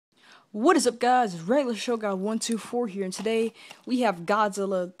What is up, guys? Regular Show Guy 124 here, and today we have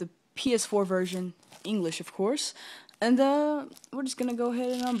Godzilla, the PS4 version, English of course, and we're just gonna go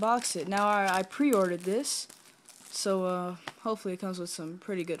ahead and unbox it. Now I pre-ordered this, so hopefully it comes with some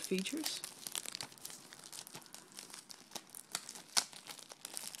pretty good features.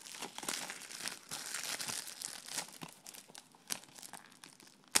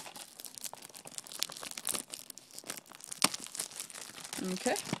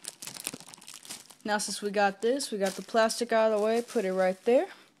 Okay. Now since we got this, we got the plastic out of the way, put it right there.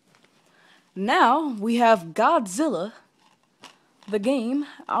 Now we have Godzilla, the game,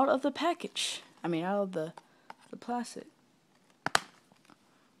 out of the package. I mean, out of the plastic.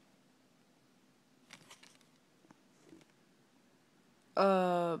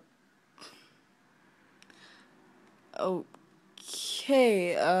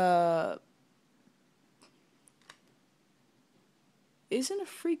 Okay, isn't a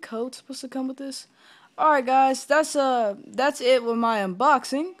free code supposed to come with this? Alright guys, that's it with my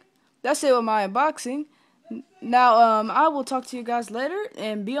unboxing. Now, I will talk to you guys later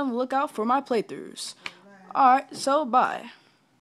and be on the lookout for my playthroughs. Alright, so bye.